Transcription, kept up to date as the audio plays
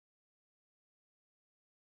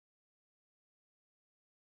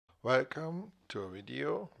Welcome to a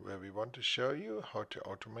video where we want to show you how to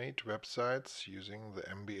automate websites using the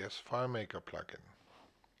MBS FileMaker plugin.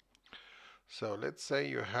 So let's say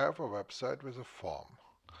you have a website with a form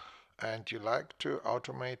and you like to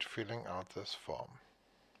automate filling out this form,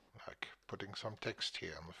 like putting some text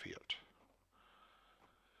here in the field.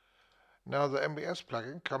 Now the MBS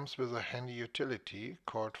plugin comes with a handy utility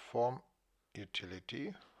called Form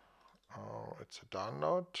Utility. It's a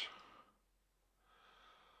download.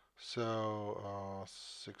 So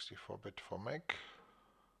 64-bit for Mac.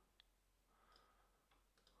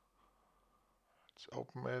 Let's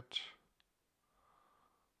open it.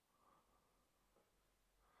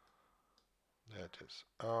 There it is.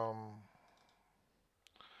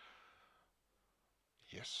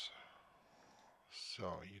 Yes.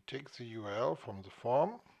 So you take the URL from the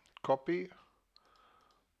form, copy,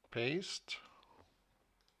 paste,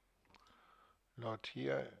 load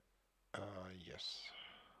here. Yes.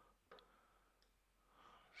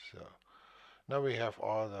 So now we have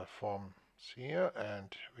all the forms here,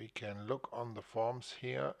 and we can look on the forms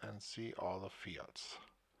here and see all the fields.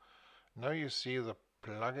 Now you see the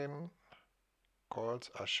plugin calls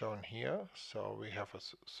are shown here. So we have a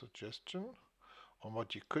suggestion on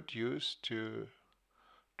what you could use to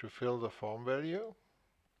fill the form value.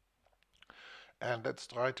 And let's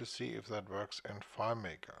try to see if that works in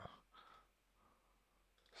FileMaker.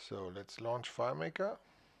 So let's launch FileMaker.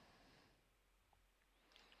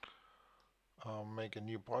 Make a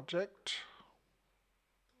new project.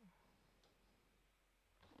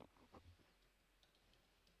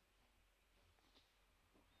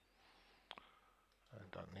 I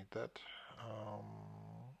don't need that.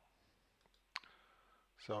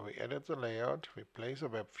 So we edit the layout, we place a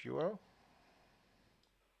web viewer,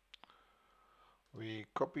 we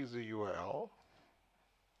copy the URL,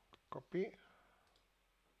 copy,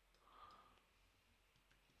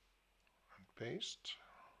 and paste.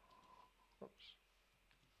 Oops.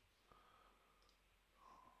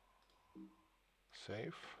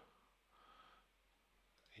 Save.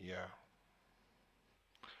 Yeah.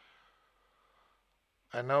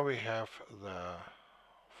 And now we have the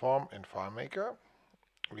form in FileMaker.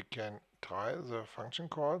 We can try the function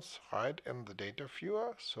calls right in the data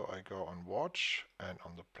viewer. So I go on watch and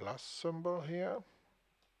on the plus symbol here.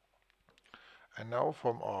 And now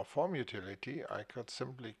from our form utility, I could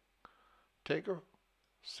simply take a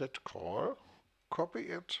set call, copy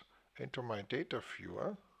it into my data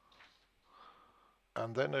viewer,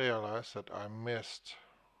 and then realize that I missed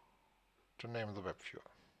to name the web viewer.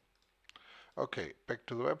 Okay, back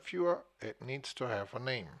to the web viewer. It needs to have a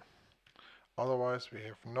name. Otherwise, we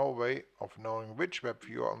have no way of knowing which web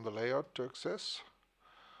viewer on the layout to access.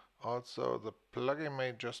 Also, the plugin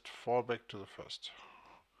may just fall back to the first,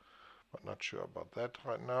 but not sure about that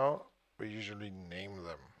right now. We usually name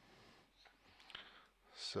them.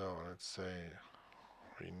 So let's say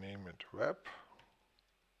rename it web,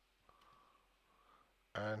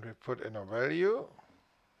 and we put in a value.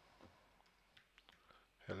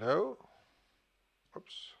 Hello.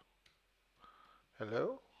 Oops.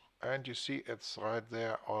 Hello. And you see it's right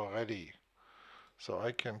there already. So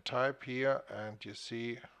I can type here and you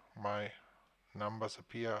see my numbers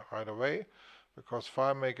appear right away because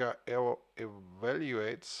FileMaker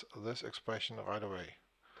evaluates this expression right away.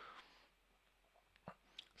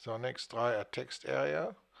 So next, try a text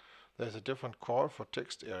area. There's a different call for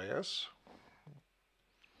text areas.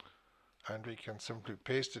 And we can simply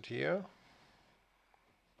paste it here.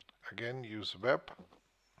 Again, use web.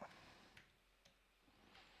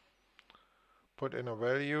 Put in a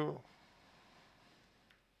value.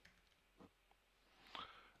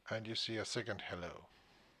 And you see a second hello.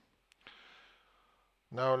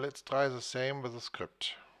 Now let's try the same with the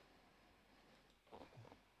script.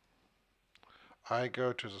 I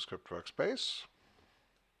go to the script workspace.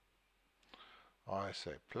 I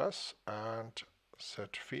say plus and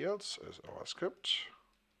set fields is our script.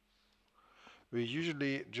 We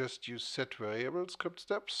usually just use set variable script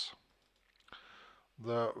steps.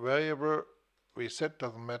 The variable we set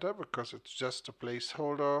doesn't matter because it's just a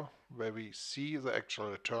placeholder where we see the actual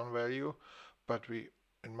return value, but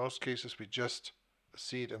in most cases we just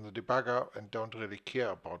see it in the debugger and don't really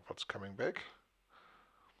care about what's coming back.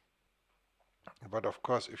 But of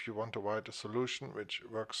course, if you want to write a solution which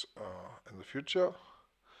works in the future,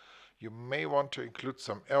 you may want to include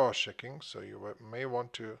some error checking. So you may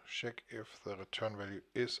want to check if the return value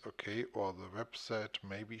is okay or the website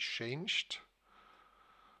may be changed.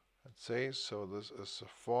 Let's say, so this is a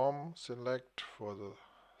form select for the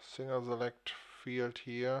single select field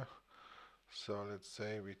here. So let's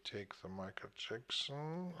say we take the Michael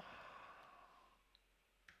Jackson.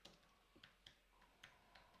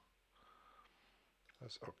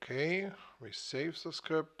 That's okay. We save the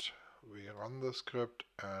script, we run the script,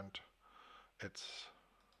 and it's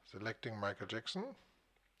selecting Michael Jackson.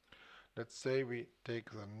 Let's say we take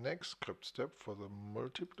the next script step for the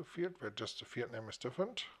multiple field, where just the field name is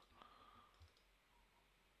different.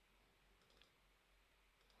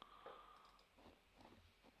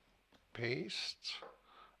 Paste.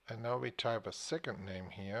 And now we type a second name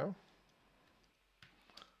here.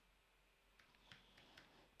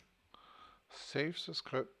 Save the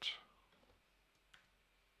script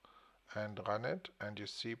and run it, and you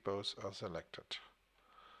see both are selected.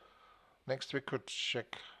 Next, we could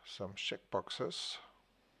check some checkboxes,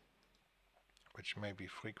 which may be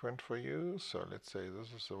frequent for you. So let's say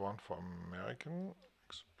this is the one for American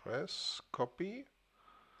Express. Copy.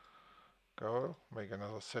 Go, make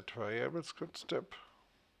another set variable script step.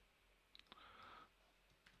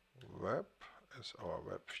 Web is our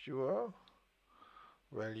web viewer.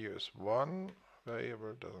 Value is 1.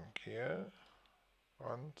 Variable doesn't care.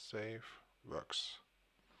 Run, save, works.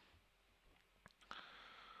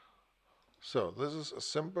 So this is a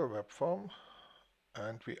simple web form,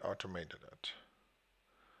 and we automated it.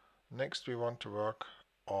 Next, we want to work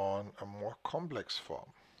on a more complex form.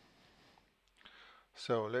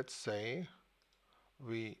 So let's say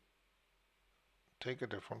we take a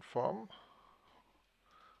different form.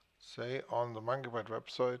 Say on the MonkeyBot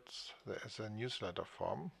websites there is a newsletter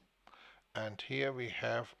form, and here we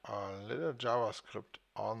have a little JavaScript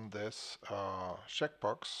on this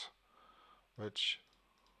checkbox, which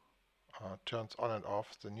turns on and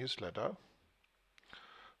off the newsletter.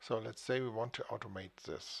 So let's say we want to automate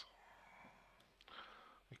this.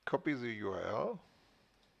 We copy the URL,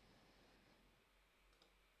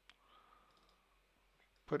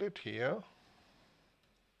 put it here,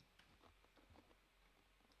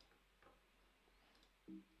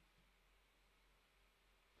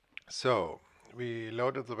 so we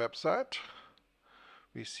loaded the website.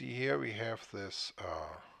 We see here we have this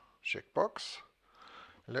checkbox.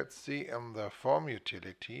 Let's see in the form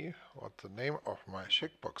utility what the name of my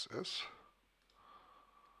checkbox is.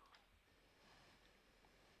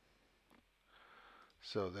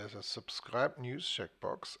 So there's a subscribe news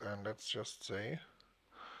checkbox, and let's just say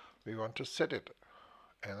we want to set it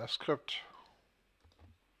in a script.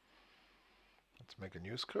 Let's make a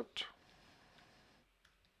new script.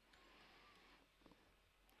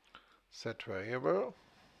 Set variable,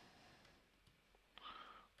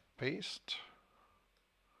 paste,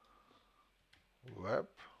 web,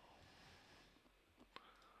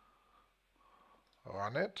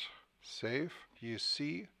 run it, save. You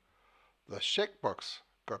see the checkbox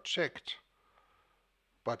got checked,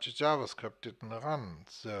 but the JavaScript didn't run,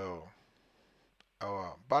 so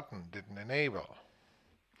our button didn't enable.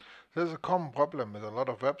 There's a common problem with a lot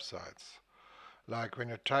of websites. Like when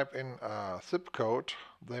you type in a zip code,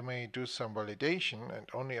 they may do some validation and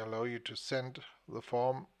only allow you to send the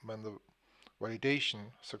form when the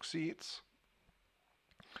validation succeeds.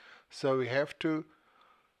 So we have to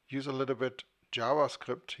use a little bit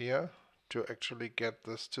JavaScript here to actually get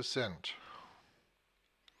this to send.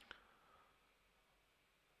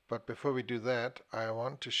 But before we do that, I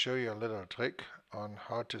want to show you a little trick on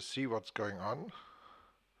how to see what's going on.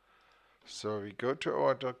 So we go to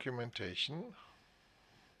our documentation.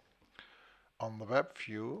 On the web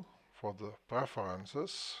view, for the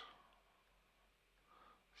preferences,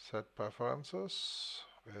 set preferences,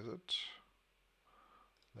 where is it?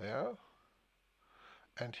 There.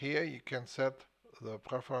 And here you can set the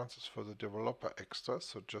preferences for the developer extra,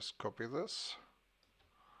 so just copy this.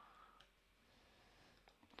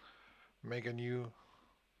 Make a new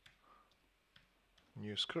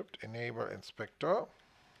script, enable inspector.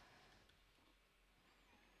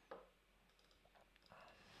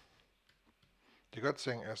 The good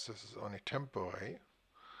thing is this is only temporary,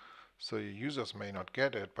 so your users may not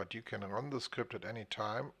get it, but you can run the script at any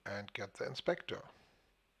time and get the inspector.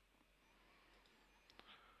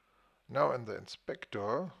 Now in the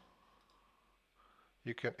inspector,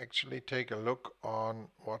 you can actually take a look on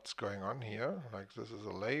what's going on here. Like this is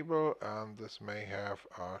a label, and this may have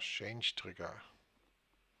a change trigger.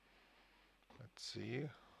 Let's see.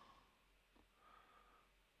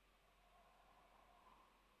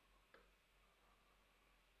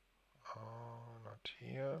 Oh, not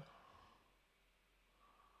here.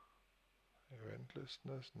 Event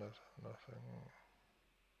listness, nothing.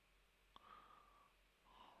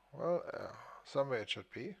 Well, somewhere it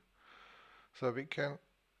should be. So we can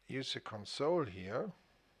use the console here.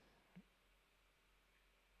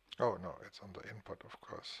 Oh no, it's on the input, of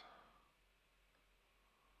course.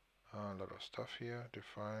 A lot of stuff here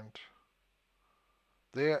defined.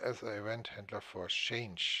 There is an event handler for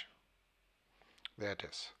change. There it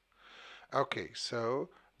is. Okay, so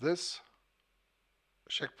this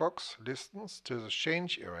checkbox listens to the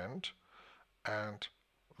change event, and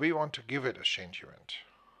we want to give it a change event.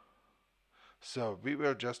 So we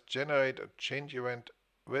will just generate a change event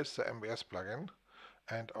with the MBS plugin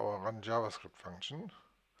and our run JavaScript function.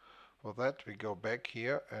 For that, we go back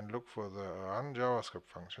here and look for the run JavaScript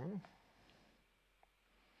function.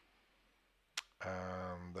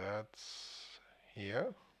 And that's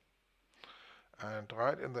here. And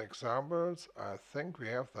right in the examples, I think we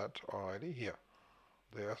have that already here.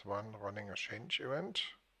 There's one running a change event.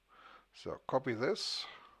 So copy this.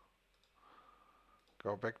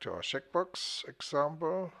 Go back to our checkbox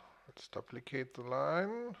example. Let's duplicate the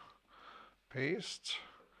line. Paste.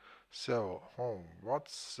 So,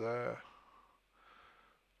 what's the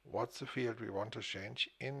field we want to change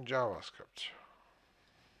in JavaScript?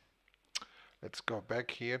 Let's go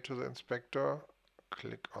back here to the inspector.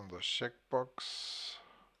 Click on the checkbox.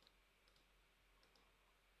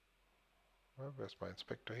 Well, where's my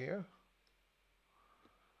inspector here?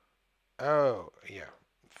 Oh, yeah.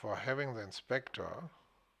 For having the inspector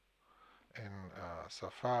in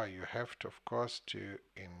Safari, you have to, of course, to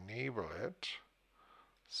enable it.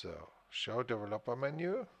 So, show developer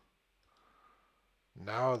menu.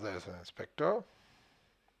 Now there's an inspector.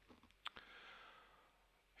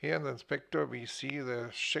 Here in the inspector, we see the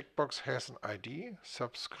checkbox has an ID,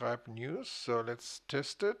 subscribe news. So let's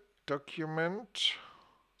test it. Document.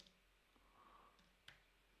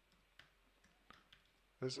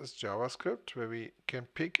 This is JavaScript, where we can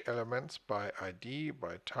pick elements by ID,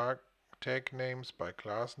 by tag names, by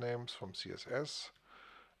class names from CSS.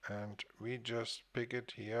 And we just pick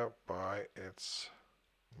it here by its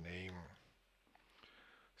name.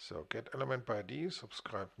 So get element by ID,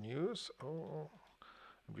 subscribe news.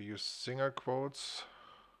 We use single quotes.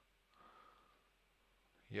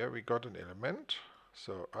 Here we got an element.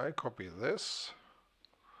 So I copy this,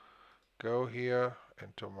 go here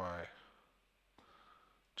into my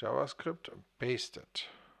JavaScript and paste it.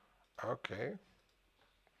 Okay.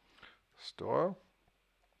 Store.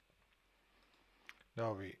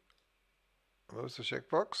 Now we move the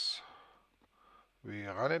checkbox. We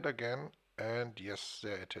run it again, and yes,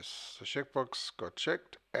 there it is. The checkbox got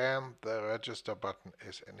checked and the register button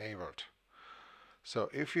is enabled. So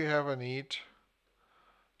if you have a need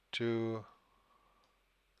to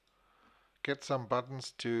get some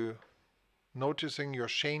buttons to noticing your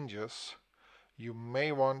changes, you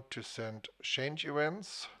may want to send change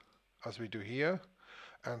events, as we do here,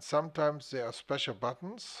 and sometimes there are special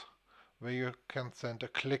buttons where you can send a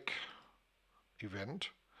click event,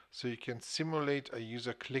 so you can simulate a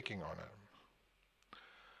user clicking on it.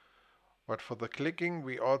 But for the clicking,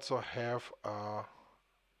 we also have a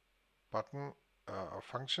button, a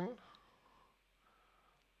function.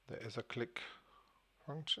 There is a click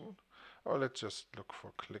function. Oh, let's just look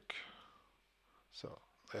for click. So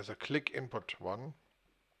there's a click input one,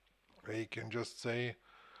 where you can just say,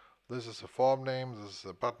 this is a form name, this is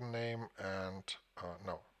a button name, and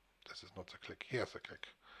no, this is not the click. Here's the click.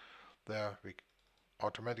 There we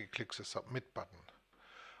automatically click the submit button.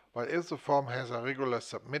 But if the form has a regular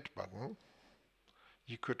submit button,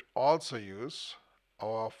 you could also use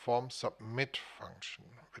our FormSubmit function,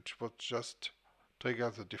 which would just trigger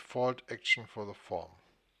the default action for the form.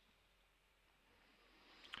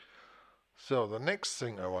 So the next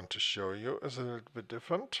thing I want to show you is a little bit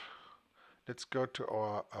different. Let's go to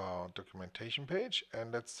our documentation page,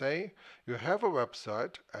 and let's say you have a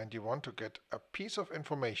website and you want to get a piece of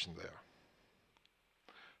information there.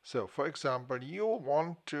 So for example, you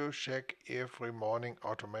want to check every morning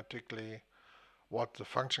automatically what the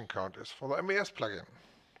function count is for the MBS plugin.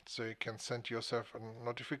 So you can send yourself a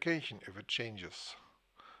notification if it changes.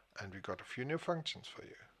 And we got a few new functions for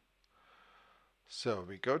you. So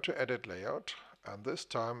we go to Edit Layout, and this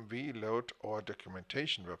time we load our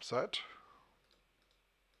documentation website.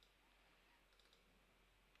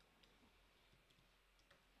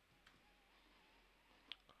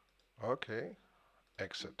 Okay,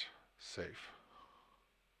 exit, save.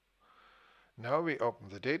 Now we open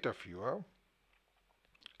the data viewer,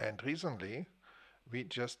 and recently we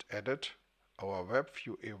just added our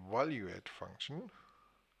WebView evaluate function,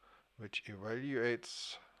 which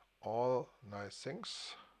evaluates all nice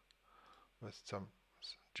things with some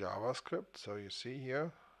JavaScript. So you see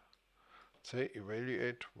here, say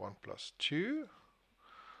evaluate 1 + 2.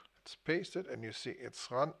 Let's paste it, and you see it's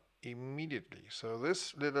run immediately. So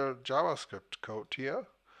this little JavaScript code here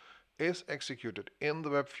is executed in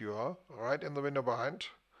the web viewer, right in the window behind,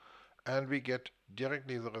 and we get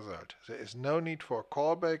directly the result. There is no need for a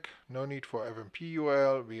callback, no need for FMP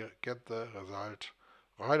URL. We get the result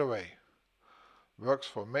right away. Works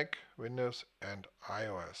for Mac, Windows and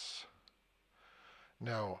iOS.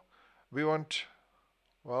 Now we want,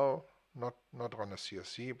 well, not run a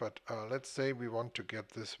CSV, but let's say we want to get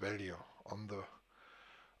this value on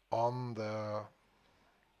the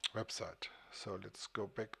website. So let's go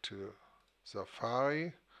back to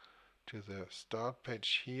Safari, to the start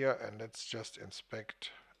page here, and let's just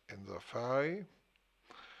inspect in Safari.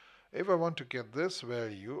 If I want to get this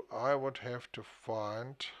value, I would have to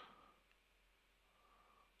find,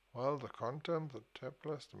 well, the content, the tab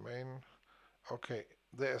list, the main. Okay,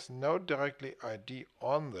 there is no directly ID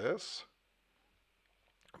on this,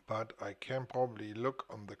 but I can probably look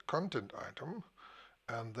on the content item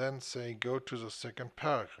and then say go to the second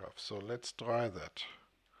paragraph. So let's try that.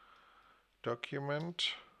 Document.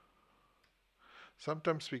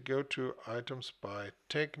 Sometimes we go to items by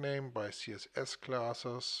tag name, by CSS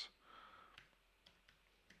classes,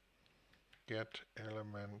 get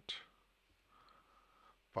element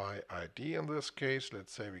by ID in this case.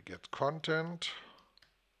 Let's say we get content.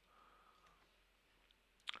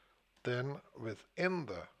 Then within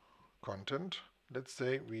the content, let's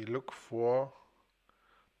say we look for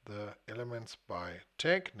the elements by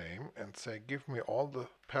tag name and say give me all the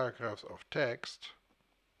paragraphs of text.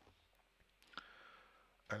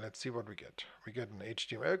 And let's see what we get. We get an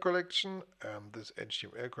HTML collection, and this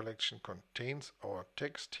HTML collection contains our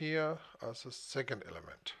text here as a second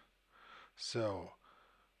element. So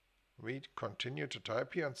we continue to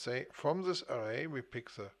type here and say from this array we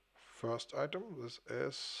pick the first item. This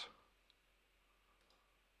is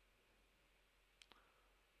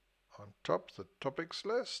on top, the topics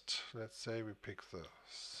list. Let's say we pick the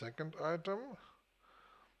second item.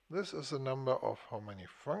 This is the number of how many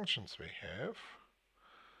functions we have.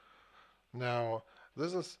 Now,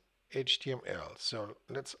 this is HTML, so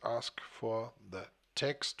let's ask for the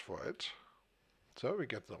text for it. So we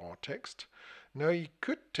get the raw text. Now you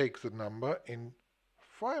could take the number in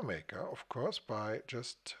FileMaker, of course, by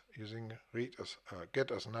just using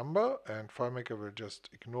get as number, and FileMaker will just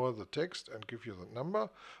ignore the text and give you the number.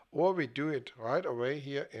 Or we do it right away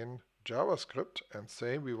here in JavaScript and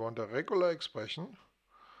say we want a regular expression,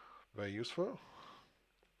 very useful,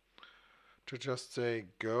 to just say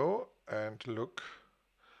go and look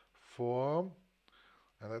for,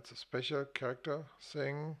 and that's a special character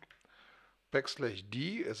thing,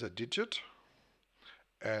 \d is a digit,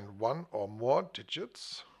 and one or more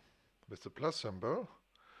digits with the plus symbol,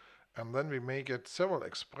 and then we may get several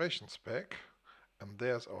expressions back, and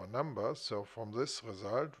there's our number. So from this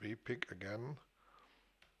result we pick again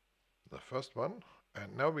the first one,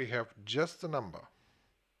 and now we have just the number.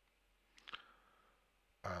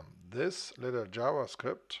 This little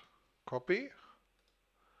JavaScript copy,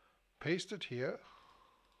 paste it here,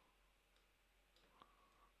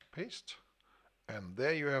 paste, and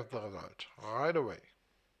there you have the result right away.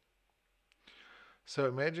 So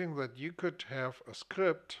imagine that you could have a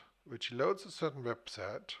script which loads a certain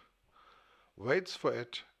website, waits for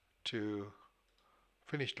it to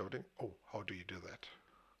finish loading. Oh, how do you do that?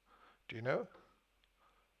 Do you know?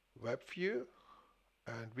 WebView,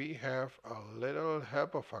 and we have a little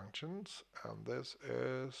helper functions, and this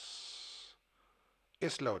is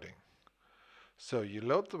loading. So you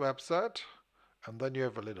load the website, and then you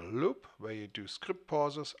have a little loop where you do script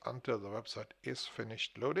pauses until the website is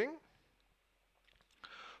finished loading.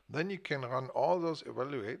 Then you can run all those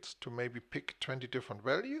evaluates to maybe pick 20 different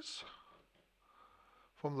values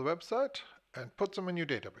from the website and put them in your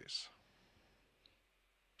database.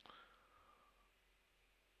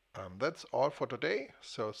 That's all for today.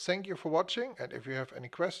 So thank you for watching, and if you have any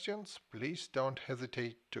questions, please don't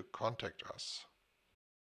hesitate to contact us.